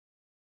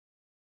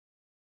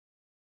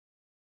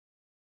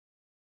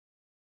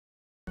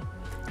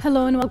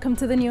Hello and welcome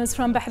to the news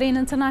from Bahrain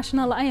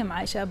International. I am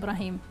Aisha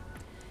Ibrahim.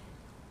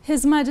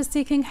 His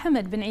Majesty King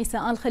Hamad bin Isa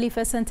Al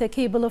Khalifa sent a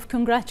cable of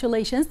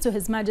congratulations to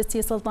His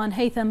Majesty Sultan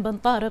Haytham bin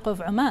Tariq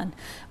of Oman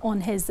on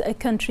his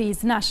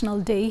country's National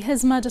Day.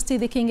 His Majesty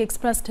the King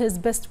expressed his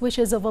best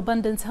wishes of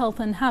abundant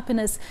health and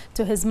happiness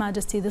to His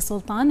Majesty the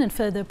Sultan and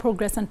further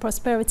progress and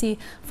prosperity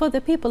for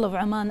the people of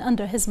Oman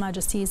under His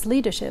Majesty's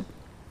leadership.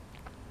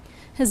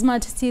 His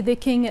Majesty the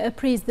King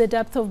praised the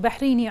depth of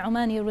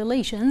Bahraini-Omani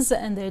relations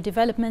and their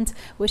development,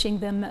 wishing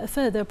them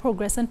further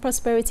progress and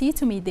prosperity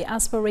to meet the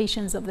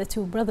aspirations of the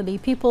two brotherly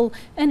people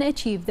and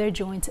achieve their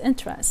joint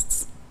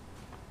interests.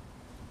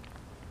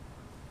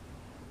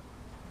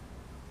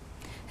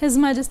 His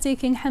Majesty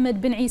King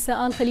Hamad bin Isa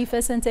Al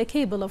Khalifa sent a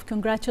cable of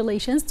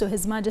congratulations to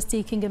His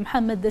Majesty King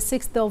Mohammed VI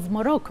of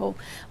Morocco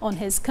on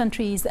his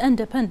country's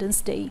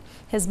Independence Day.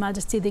 His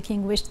Majesty the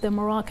King wished the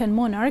Moroccan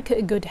monarch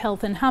good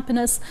health and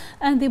happiness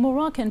and the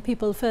Moroccan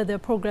people further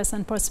progress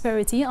and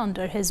prosperity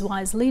under his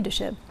wise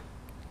leadership.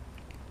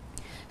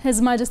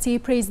 His Majesty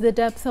praised the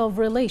depth of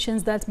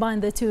relations that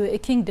bind the two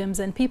kingdoms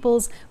and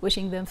peoples,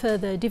 wishing them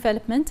further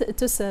development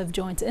to serve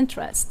joint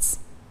interests.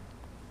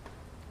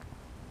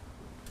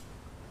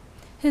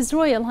 His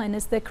Royal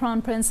Highness the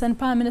Crown Prince and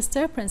Prime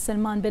Minister Prince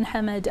Salman bin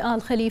Hamad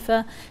Al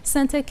Khalifa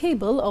sent a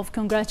cable of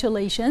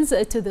congratulations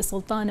to the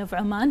Sultan of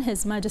Oman,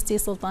 His Majesty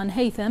Sultan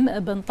Haytham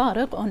bin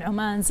Tariq, on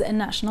Oman's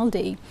National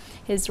Day.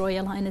 His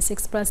Royal Highness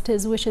expressed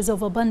his wishes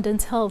of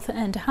abundant health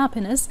and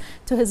happiness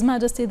to His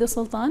Majesty the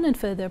Sultan and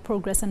further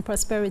progress and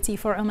prosperity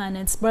for Oman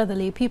and its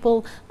brotherly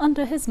people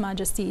under His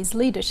Majesty's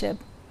leadership.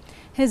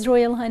 His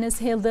Royal Highness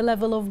hailed the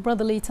level of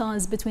brotherly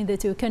ties between the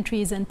two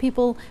countries and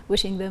people,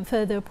 wishing them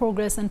further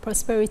progress and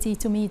prosperity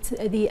to meet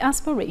the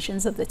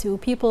aspirations of the two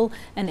people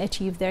and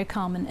achieve their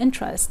common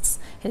interests.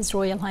 His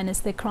Royal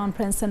Highness the Crown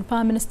Prince and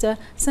Prime Minister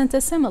sent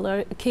a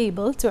similar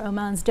cable to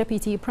Oman's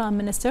Deputy Prime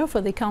Minister for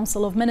the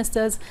Council of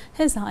Ministers,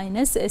 His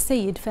Highness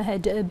Sayyid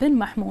Fahad bin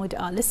Mahmoud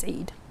Al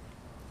Said.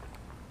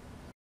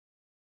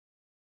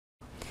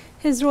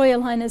 His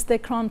Royal Highness the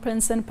Crown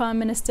Prince and Prime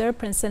Minister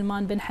Prince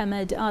Salman bin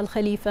Hamad Al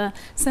Khalifa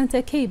sent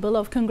a cable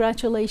of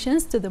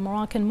congratulations to the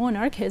Moroccan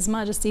monarch, His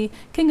Majesty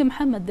King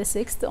Mohammed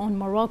VI, on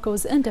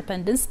Morocco's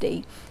Independence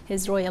Day.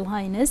 His Royal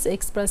Highness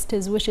expressed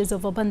his wishes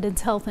of abundant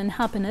health and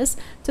happiness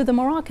to the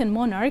Moroccan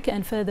monarch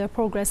and further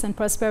progress and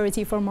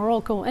prosperity for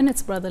Morocco and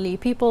its brotherly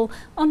people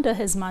under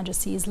His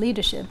Majesty's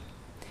leadership.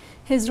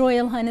 His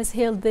Royal Highness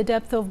hailed the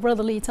depth of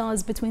brotherly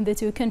ties between the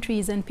two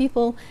countries and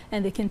people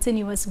and the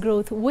continuous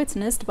growth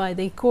witnessed by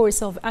the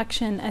course of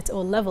action at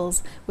all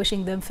levels,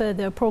 wishing them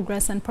further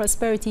progress and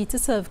prosperity to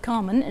serve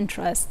common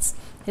interests.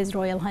 His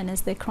Royal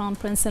Highness the Crown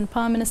Prince and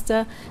Prime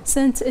Minister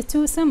sent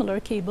two similar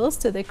cables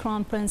to the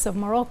Crown Prince of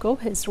Morocco,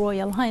 His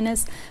Royal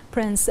Highness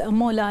Prince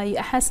Moulay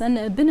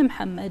Hassan bin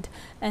Mohammed,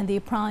 and the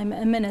Prime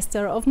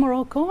Minister of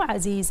Morocco,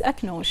 Aziz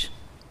Aknouch.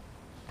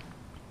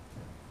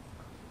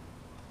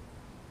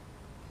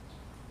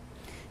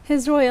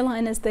 His Royal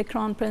Highness the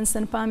Crown Prince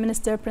and Prime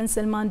Minister Prince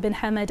Salman bin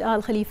Hamad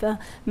Al Khalifa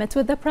met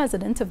with the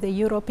President of the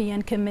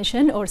European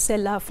Commission,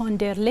 Ursula von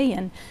der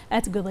Leyen,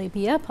 at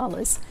Gudaibiya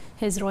Palace.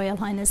 His Royal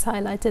Highness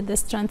highlighted the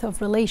strength of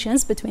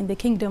relations between the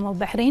Kingdom of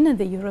Bahrain and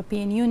the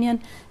European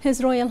Union.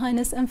 His Royal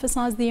Highness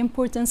emphasized the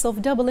importance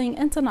of doubling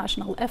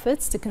international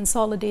efforts to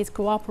consolidate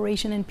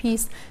cooperation and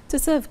peace to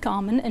serve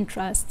common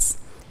interests.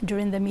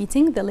 During the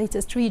meeting, the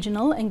latest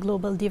regional and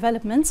global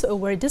developments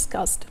were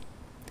discussed.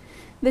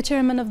 The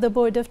Chairman of the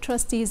Board of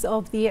Trustees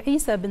of the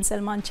Isa bin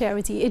Salman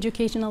Charity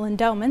Educational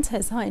Endowment,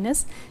 His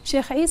Highness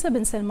Sheikh Isa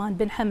bin Salman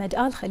bin Hamad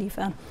Al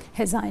Khalifa,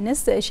 His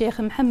Highness Sheikh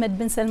Mohammed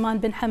bin Salman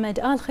bin Hamad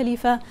Al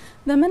Khalifa,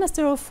 the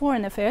Minister of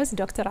Foreign Affairs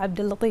Dr.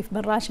 Abdul Latif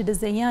bin Rashid Al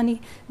Zayani,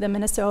 the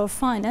Minister of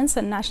Finance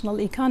and National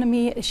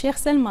Economy Sheikh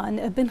Salman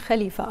bin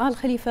Khalifa Al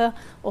Khalifa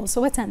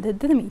also attended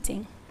the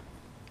meeting.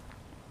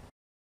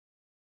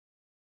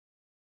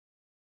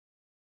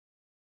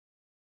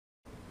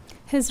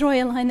 His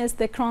Royal Highness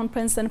the Crown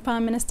Prince and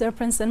Prime Minister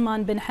Prince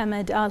Salman bin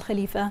Hamad Al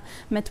Khalifa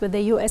met with the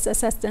U.S.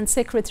 Assistant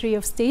Secretary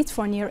of State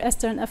for Near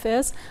Eastern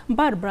Affairs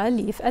Barbara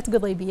Leaf at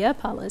Gudaibiya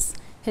Palace.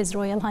 His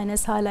Royal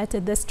Highness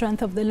highlighted the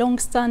strength of the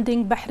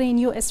long-standing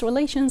Bahrain-U.S.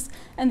 relations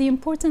and the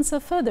importance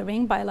of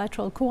furthering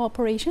bilateral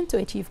cooperation to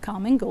achieve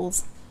common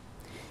goals.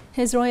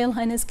 His Royal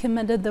Highness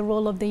commended the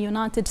role of the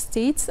United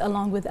States,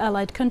 along with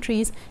allied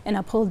countries, in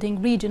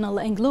upholding regional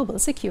and global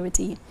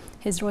security.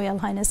 His Royal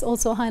Highness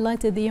also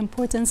highlighted the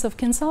importance of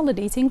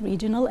consolidating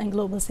regional and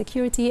global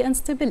security and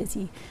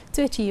stability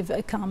to achieve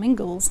common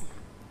goals.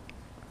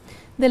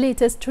 The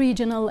latest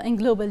regional and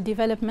global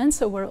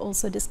developments were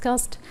also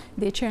discussed.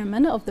 The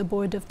Chairman of the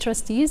Board of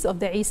Trustees of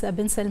the Isa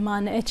bin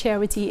Salman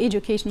Charity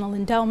Educational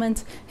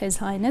Endowment, His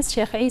Highness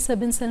Sheikh Isa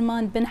bin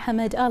Salman bin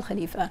Hamad Al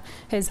Khalifa,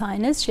 His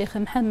Highness Sheikh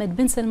Mohammed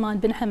bin Salman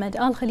bin Hamad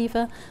Al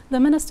Khalifa, the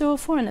Minister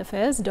of Foreign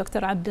Affairs Dr.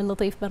 Abdul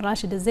Latif bin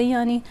Rashid Al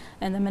Zayani,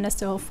 and the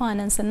Minister of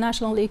Finance and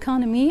National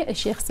Economy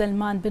Sheikh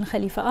Salman bin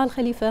Khalifa Al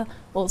Khalifa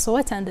also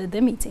attended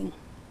the meeting.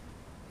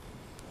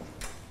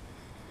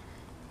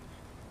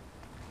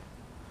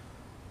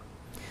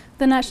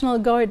 The National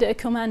Guard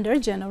Commander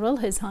General,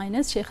 His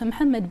Highness Sheikh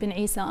Mohammed bin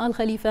Isa Al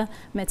Khalifa,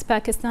 met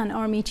Pakistan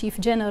Army Chief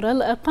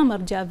General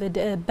Qamar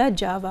Javid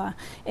Bajava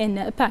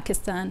in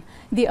Pakistan.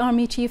 The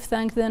Army Chief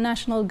thanked the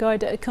National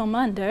Guard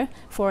Commander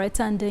for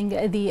attending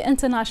the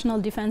International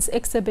Defense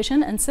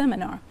Exhibition and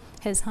Seminar.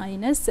 His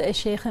Highness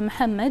Sheikh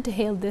Mohammed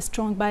hailed the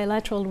strong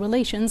bilateral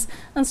relations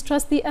and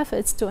stressed the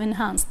efforts to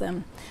enhance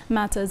them.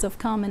 Matters of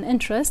common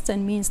interest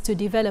and means to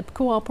develop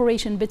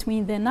cooperation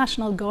between the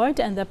National Guard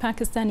and the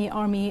Pakistani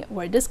Army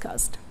were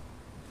discussed.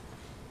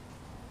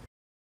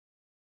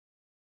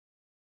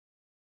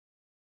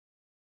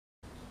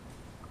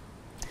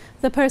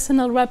 The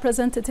personal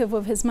representative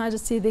of His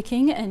Majesty the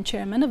King and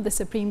Chairman of the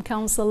Supreme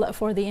Council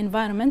for the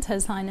Environment,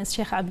 His Highness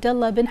Sheikh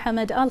Abdullah bin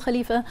Hamad Al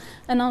Khalifa,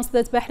 announced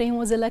that Bahrain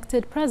was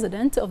elected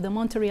President of the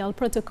Montreal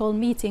Protocol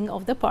meeting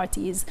of the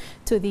parties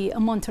to the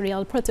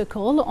Montreal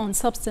Protocol on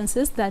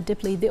Substances that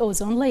Deplete the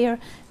Ozone Layer,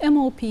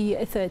 MOP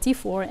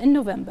 34, in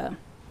November.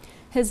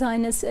 His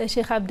Highness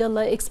Sheikh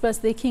Abdullah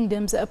expressed the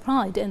Kingdom's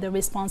pride in the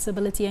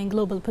responsibility and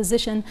global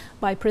position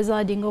by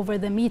presiding over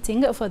the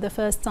meeting for the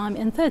first time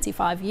in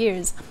 35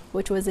 years,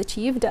 which was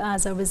achieved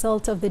as a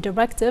result of the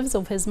directives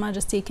of His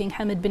Majesty King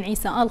Hamad bin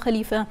Isa Al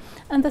Khalifa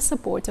and the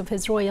support of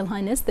His Royal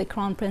Highness the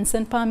Crown Prince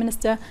and Prime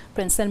Minister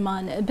Prince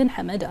Salman bin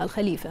Hamad Al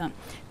Khalifa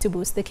to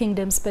boost the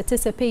Kingdom's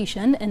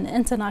participation in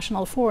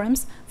international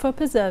forums for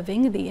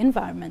preserving the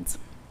environment.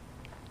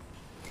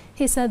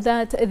 He said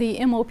that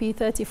the MOP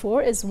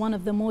 34 is one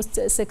of the most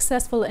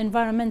successful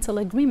environmental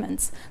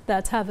agreements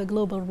that have a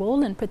global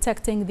role in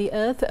protecting the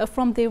Earth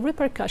from the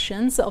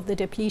repercussions of the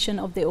depletion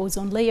of the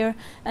ozone layer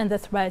and the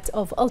threat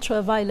of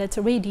ultraviolet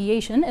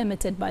radiation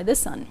emitted by the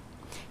sun.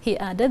 He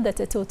added that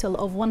a total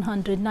of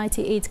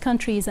 198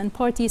 countries and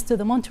parties to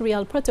the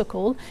Montreal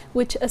Protocol,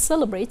 which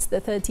celebrates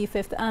the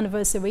 35th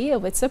anniversary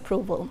of its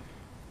approval.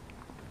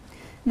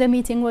 The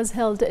meeting was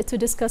held to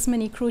discuss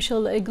many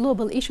crucial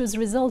global issues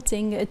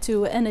resulting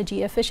to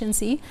energy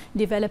efficiency,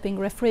 developing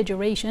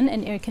refrigeration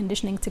and air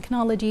conditioning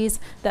technologies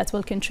that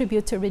will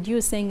contribute to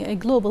reducing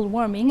global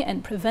warming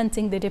and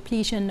preventing the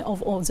depletion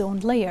of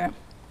ozone layer.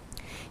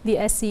 The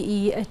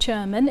SCE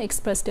chairman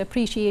expressed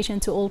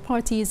appreciation to all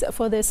parties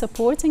for their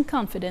support and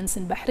confidence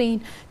in Bahrain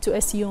to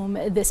assume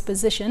this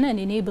position and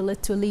enable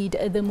it to lead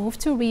the move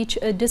to reach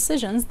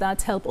decisions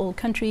that help all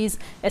countries,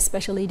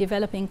 especially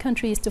developing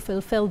countries, to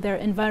fulfill their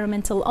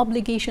environmental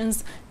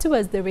obligations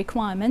towards the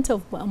requirement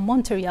of a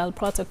Montreal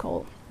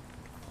Protocol.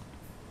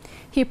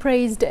 He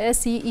praised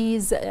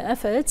SCE's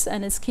efforts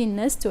and its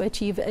keenness to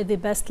achieve the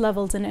best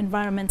levels in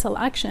environmental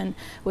action,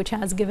 which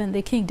has given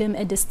the Kingdom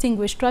a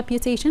distinguished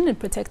reputation in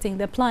protecting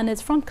the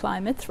planet from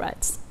climate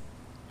threats.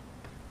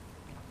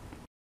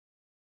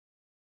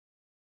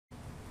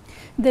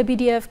 The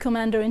BDF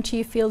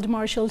Commander-in-Chief Field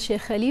Marshal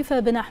Sheikh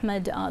Khalifa bin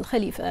Ahmed Al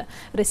Khalifa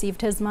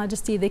received His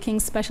Majesty the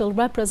King's Special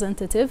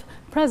Representative,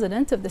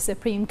 President of the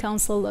Supreme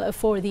Council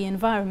for the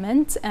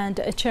Environment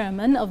and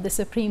Chairman of the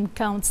Supreme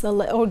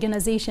Council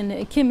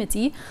Organization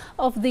Committee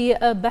of the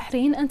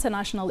Bahrain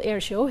International Air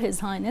Show,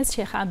 His Highness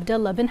Sheikh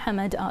Abdullah bin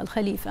Hamad Al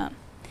Khalifa.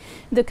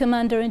 The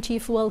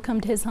Commander-in-Chief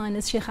welcomed His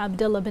Highness Sheikh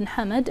Abdullah bin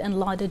Hamad and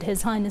lauded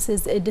His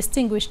Highness's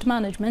distinguished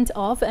management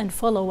of and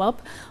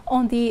follow-up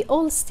on the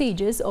all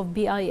stages of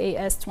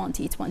BIAS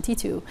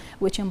 2022,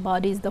 which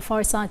embodies the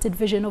far-sighted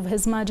vision of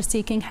His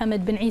Majesty King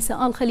Hamad bin Isa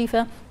Al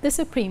Khalifa, the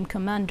Supreme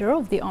Commander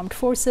of the Armed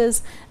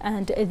Forces,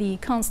 and the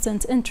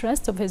constant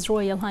interest of His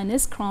Royal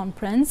Highness Crown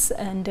Prince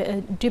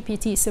and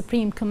Deputy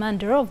Supreme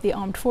Commander of the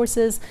Armed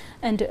Forces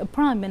and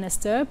Prime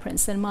Minister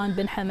Prince Salman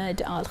bin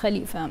Hamad Al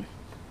Khalifa.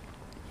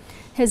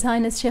 His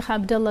Highness Sheikh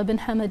Abdullah bin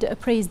Hamad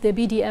praised the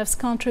BDF's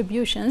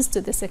contributions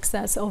to the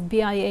success of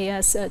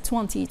BIAS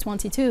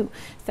 2022,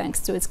 thanks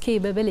to its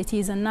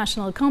capabilities and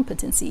national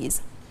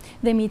competencies.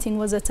 The meeting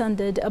was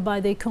attended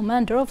by the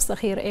Commander of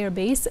Sakhir Air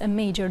Base,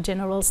 Major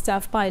General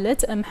Staff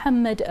Pilot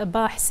Mohammed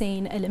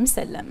Hussein Al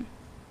Musallam.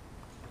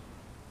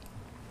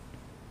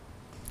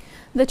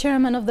 The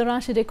chairman of the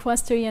Rashid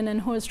Equestrian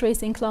and Horse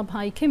Racing Club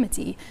High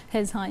Committee,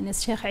 His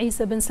Highness Sheikh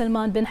Isa bin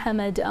Salman bin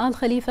Hamad Al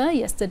Khalifa,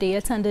 yesterday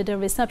attended a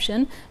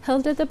reception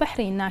held at the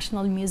Bahrain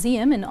National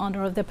Museum in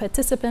honor of the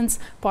participants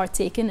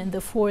partaken in the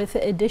 4th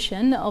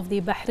edition of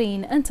the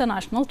Bahrain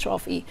International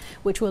Trophy,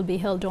 which will be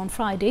held on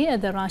Friday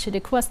at the Rashid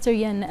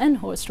Equestrian and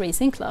Horse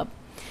Racing Club.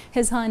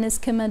 His Highness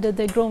commended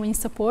the growing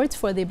support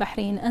for the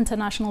Bahrain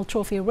International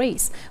Trophy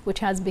race, which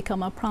has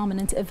become a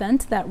prominent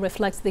event that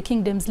reflects the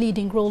Kingdom's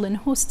leading role in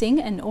hosting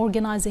and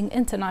organizing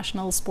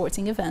international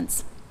sporting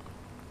events.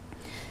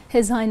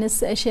 His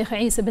Highness Sheikh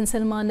Isa bin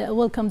Salman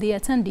welcomed the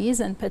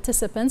attendees and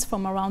participants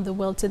from around the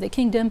world to the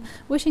Kingdom,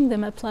 wishing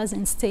them a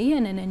pleasant stay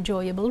and an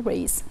enjoyable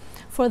race.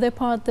 For their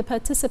part, the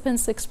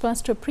participants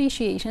expressed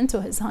appreciation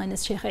to His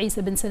Highness Sheikh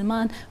Isa bin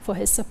Salman for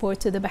his support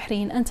to the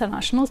Bahrain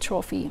International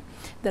Trophy.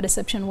 The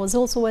reception was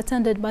also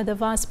attended by the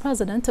Vice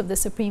President of the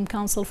Supreme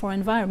Council for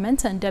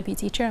Environment and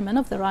Deputy Chairman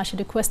of the Rashid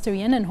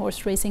Equestrian and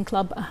Horse Racing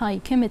Club High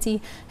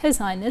Committee, His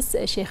Highness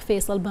Sheikh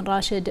Faisal bin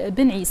Rashid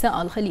bin Isa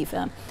Al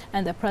Khalifa,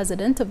 and the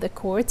President of the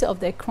Court support of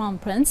the Crown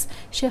Prince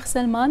Sheikh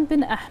Salman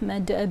bin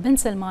Ahmed bin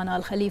Salman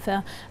Al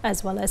Khalifa,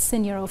 as well as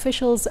senior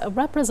officials,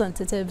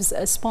 representatives,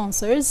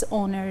 sponsors,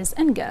 owners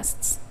and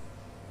guests.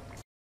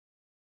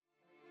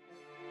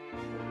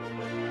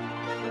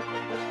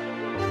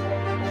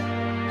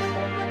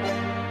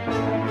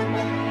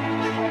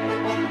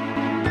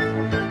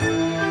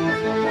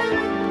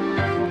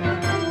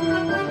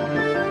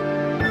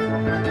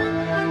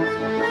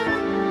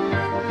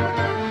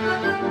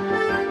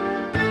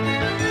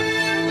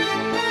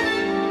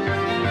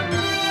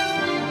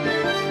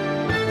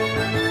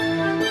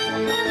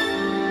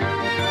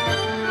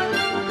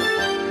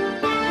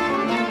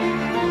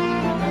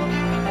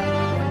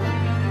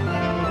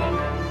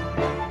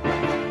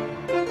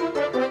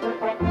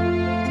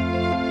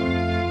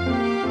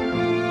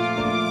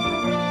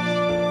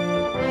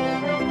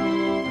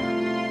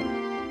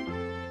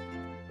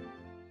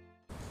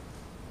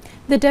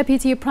 The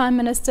Deputy Prime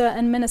Minister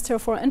and Minister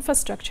for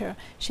Infrastructure,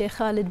 Sheikh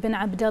Khalid bin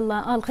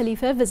Abdullah Al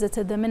Khalifa,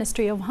 visited the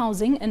Ministry of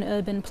Housing and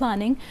Urban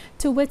Planning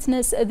to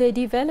witness the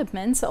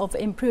developments of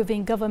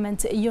Improving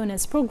Government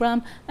Units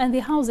Programme and the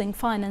Housing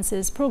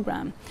Finances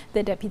Programme.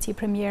 The Deputy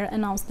Premier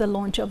announced the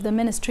launch of the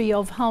Ministry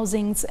of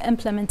Housing's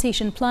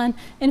implementation plan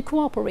in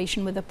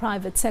cooperation with the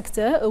private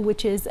sector,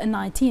 which is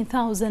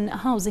 19,000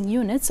 housing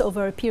units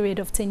over a period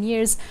of 10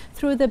 years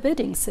through the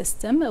bidding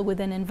system with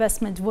an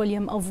investment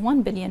volume of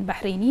 1 billion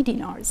Bahraini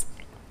dinars.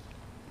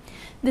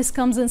 This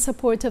comes in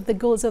support of the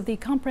goals of the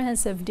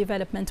Comprehensive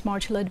Development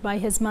March led by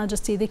His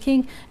Majesty the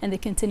King and the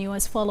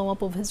continuous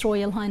follow-up of His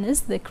Royal Highness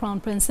the Crown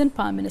Prince and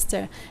Prime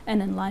Minister,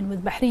 and in line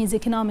with Bahrain's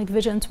Economic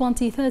Vision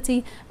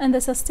 2030 and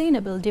the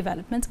Sustainable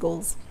Development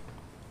Goals.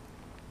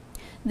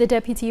 The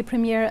Deputy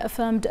Premier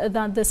affirmed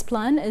that this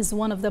plan is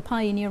one of the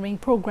pioneering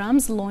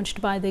programs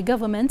launched by the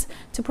government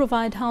to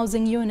provide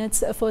housing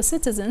units for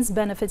citizens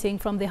benefiting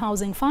from the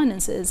housing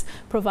finances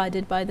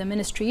provided by the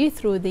ministry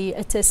through the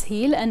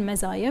Tasheel and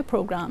Mazaya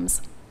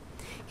programs.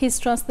 He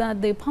stressed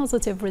that the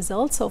positive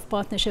results of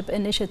partnership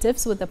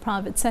initiatives with the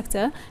private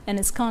sector and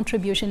its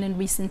contribution in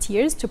recent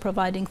years to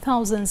providing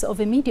thousands of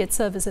immediate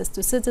services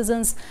to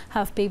citizens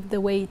have paved the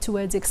way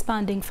towards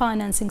expanding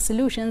financing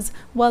solutions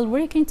while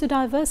working to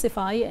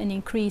diversify and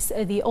increase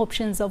the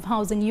options of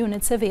housing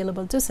units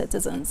available to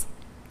citizens.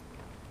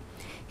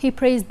 He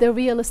praised the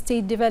real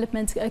estate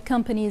development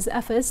company's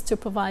efforts to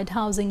provide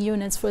housing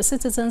units for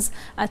citizens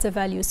at a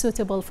value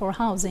suitable for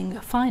housing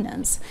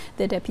finance.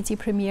 The Deputy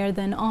Premier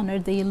then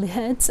honored the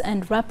heads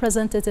and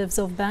representatives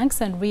of banks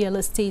and real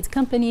estate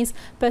companies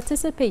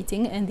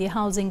participating in the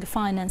housing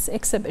finance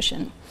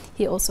exhibition.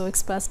 He also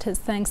expressed his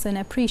thanks and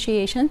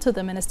appreciation to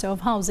the Minister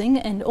of Housing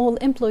and all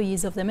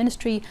employees of the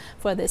ministry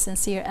for their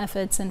sincere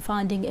efforts in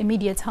finding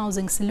immediate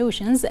housing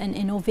solutions and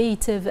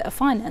innovative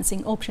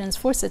financing options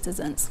for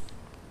citizens.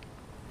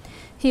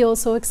 He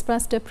also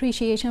expressed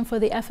appreciation for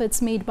the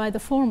efforts made by the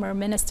former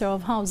Minister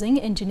of Housing,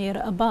 Engineer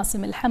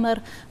Basim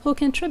Al-Hamar, who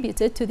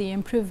contributed to the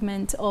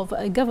improvement of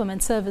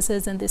government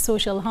services in the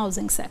social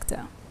housing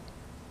sector.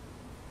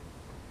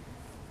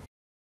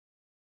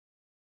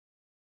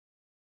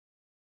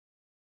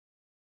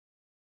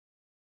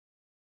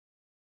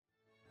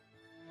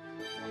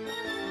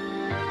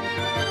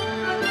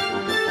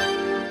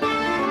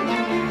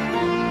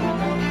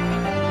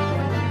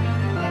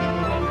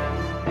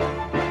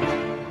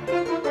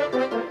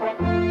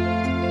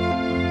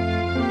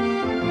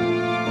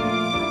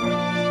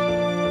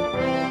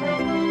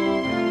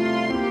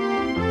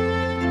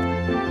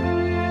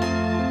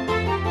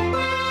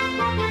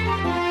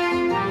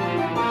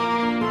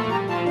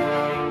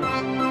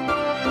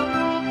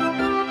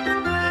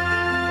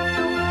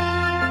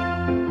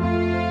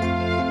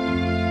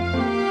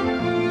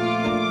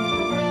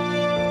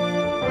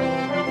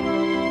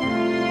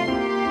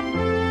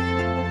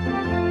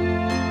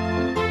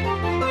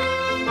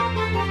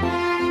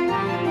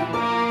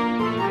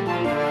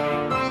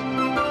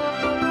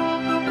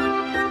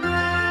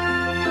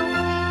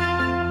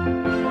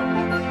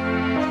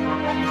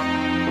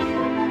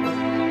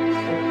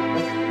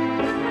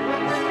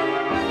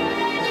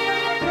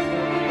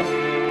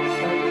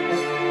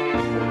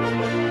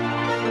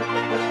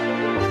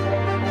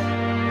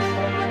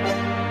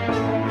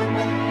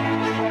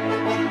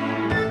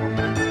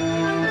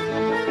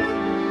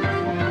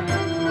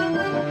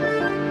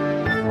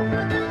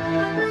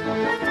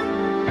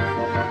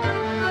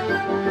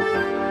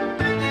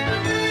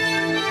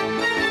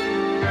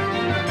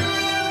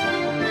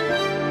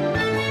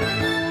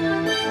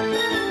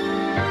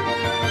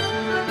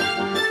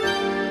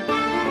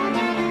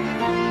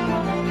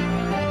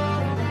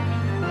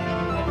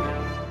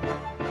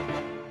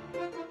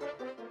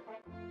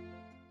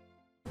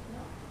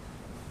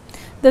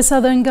 The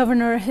Southern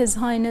Governor, His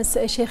Highness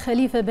Sheikh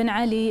Khalifa bin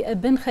Ali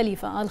bin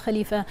Khalifa Al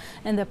Khalifa,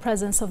 in the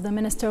presence of the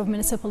Minister of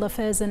Municipal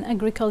Affairs and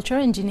Agriculture,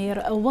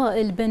 Engineer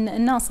Wael bin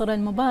Nasser Al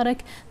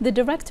Mubarak, the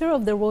Director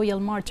of the Royal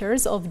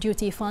Martyrs of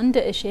Duty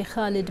Fund, Sheikh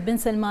Khalid bin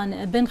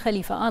Salman bin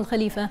Khalifa Al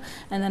Khalifa,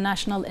 and the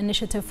National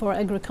Initiative for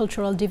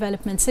Agricultural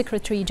Development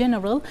Secretary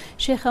General,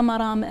 Sheikh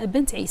Maram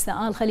bint Isa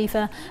Al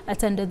Khalifa,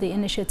 attended the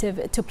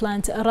initiative to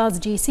plant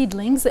Razji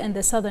seedlings in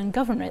the Southern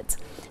Governorate.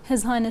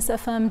 His Highness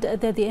affirmed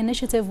that the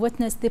initiative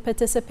witnessed the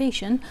participation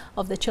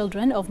of the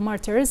children of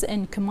martyrs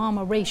in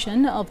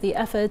commemoration of the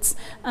efforts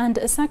and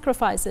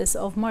sacrifices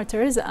of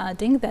martyrs,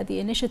 adding that the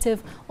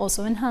initiative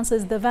also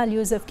enhances the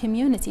values of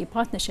community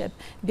partnership,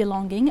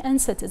 belonging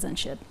and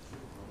citizenship.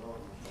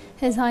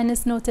 His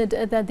Highness noted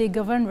that the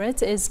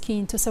Governorate is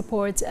keen to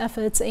support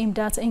efforts aimed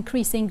at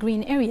increasing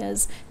green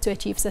areas to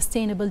achieve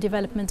sustainable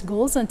development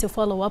goals and to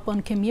follow up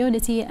on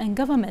community and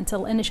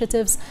governmental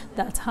initiatives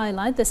that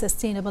highlight the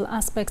sustainable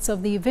aspects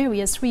of the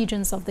various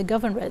regions of the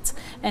Governorate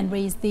and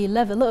raise the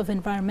level of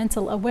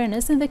environmental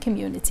awareness in the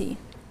community.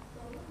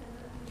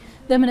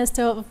 The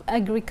Minister of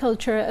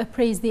Agriculture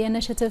praised the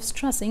initiative,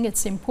 stressing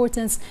its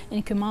importance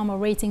in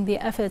commemorating the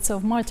efforts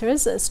of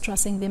martyrs,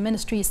 stressing the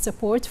Ministry's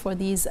support for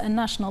these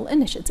national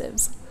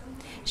initiatives.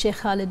 Sheikh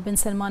Khalid bin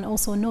Salman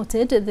also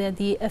noted that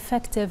the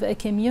effective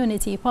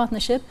community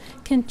partnership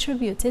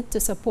contributed to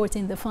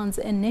supporting the fund's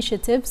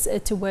initiatives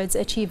towards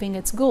achieving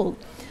its goal.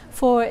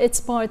 For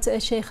its part,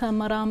 Sheikh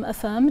Maram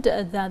affirmed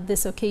that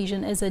this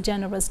occasion is a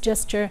generous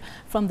gesture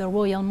from the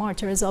Royal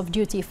Martyrs of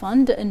Duty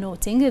Fund,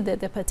 noting that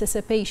the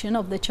participation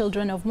of the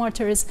children of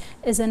martyrs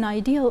is an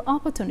ideal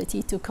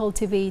opportunity to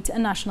cultivate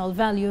national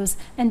values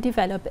and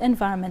develop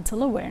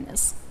environmental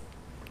awareness.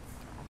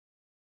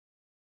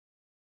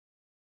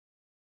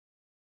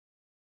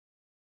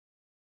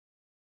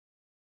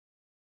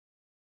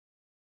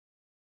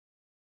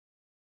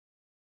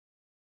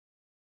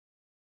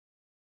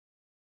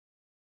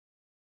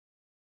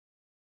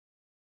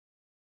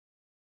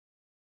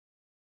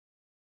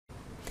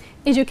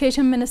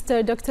 Education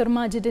Minister Dr.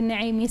 Majid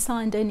al-Naimi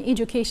signed an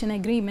education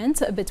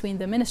agreement between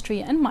the Ministry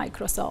and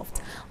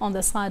Microsoft on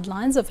the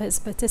sidelines of his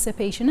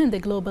participation in the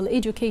Global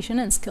Education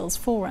and Skills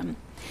Forum.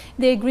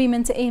 The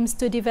agreement aims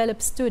to develop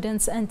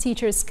students' and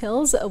teachers'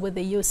 skills with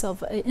the use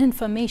of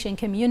information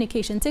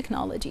communication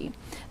technology.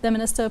 The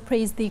minister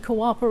praised the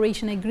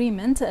cooperation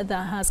agreement that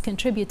has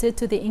contributed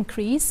to the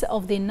increase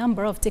of the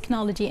number of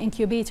technology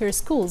incubator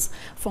schools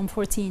from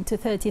 14 to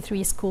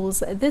 33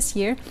 schools this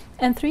year,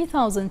 and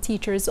 3,000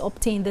 teachers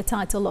obtained the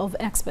title of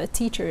expert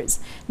teachers,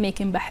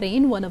 making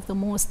Bahrain one of the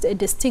most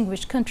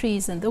distinguished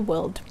countries in the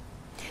world.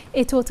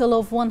 A total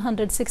of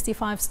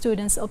 165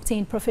 students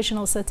obtained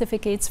professional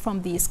certificates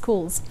from these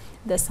schools.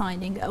 The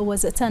signing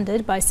was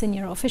attended by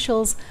senior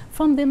officials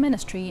from the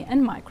Ministry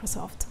and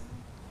Microsoft.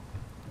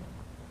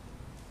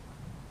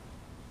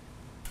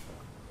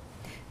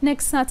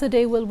 Next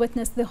Saturday will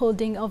witness the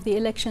holding of the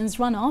elections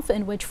runoff,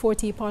 in which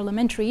 40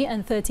 parliamentary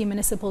and 30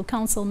 municipal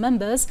council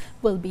members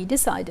will be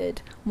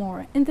decided.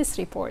 More in this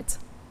report.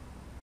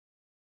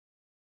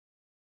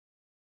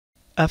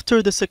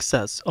 After the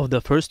success of the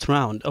first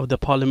round of the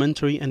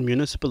parliamentary and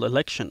municipal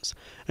elections,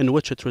 in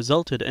which it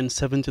resulted in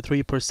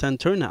 73%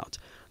 turnout,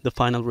 the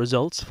final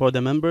results for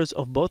the members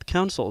of both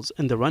councils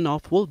in the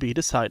runoff will be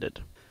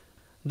decided.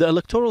 The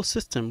electoral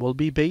system will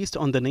be based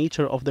on the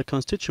nature of the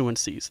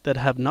constituencies that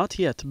have not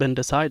yet been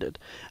decided,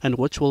 and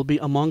which will be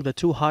among the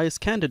two highest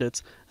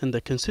candidates in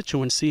the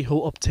constituency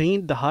who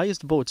obtained the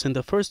highest votes in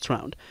the first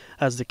round,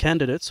 as the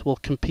candidates will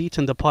compete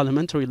in the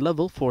parliamentary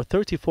level for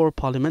 34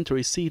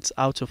 parliamentary seats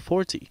out of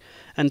 40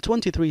 and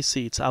 23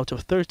 seats out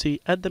of 30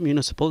 at the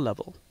municipal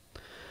level.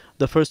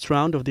 The first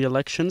round of the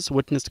elections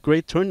witnessed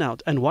great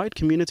turnout and wide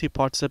community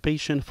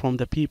participation from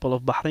the people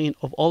of Bahrain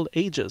of all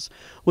ages,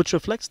 which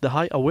reflects the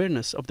high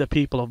awareness of the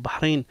people of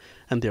Bahrain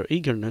and their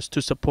eagerness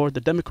to support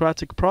the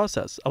democratic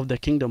process of the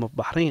Kingdom of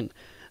Bahrain,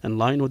 in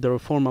line with the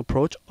reform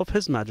approach of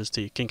His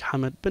Majesty King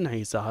Hamad bin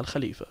Isa Al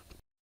Khalifa.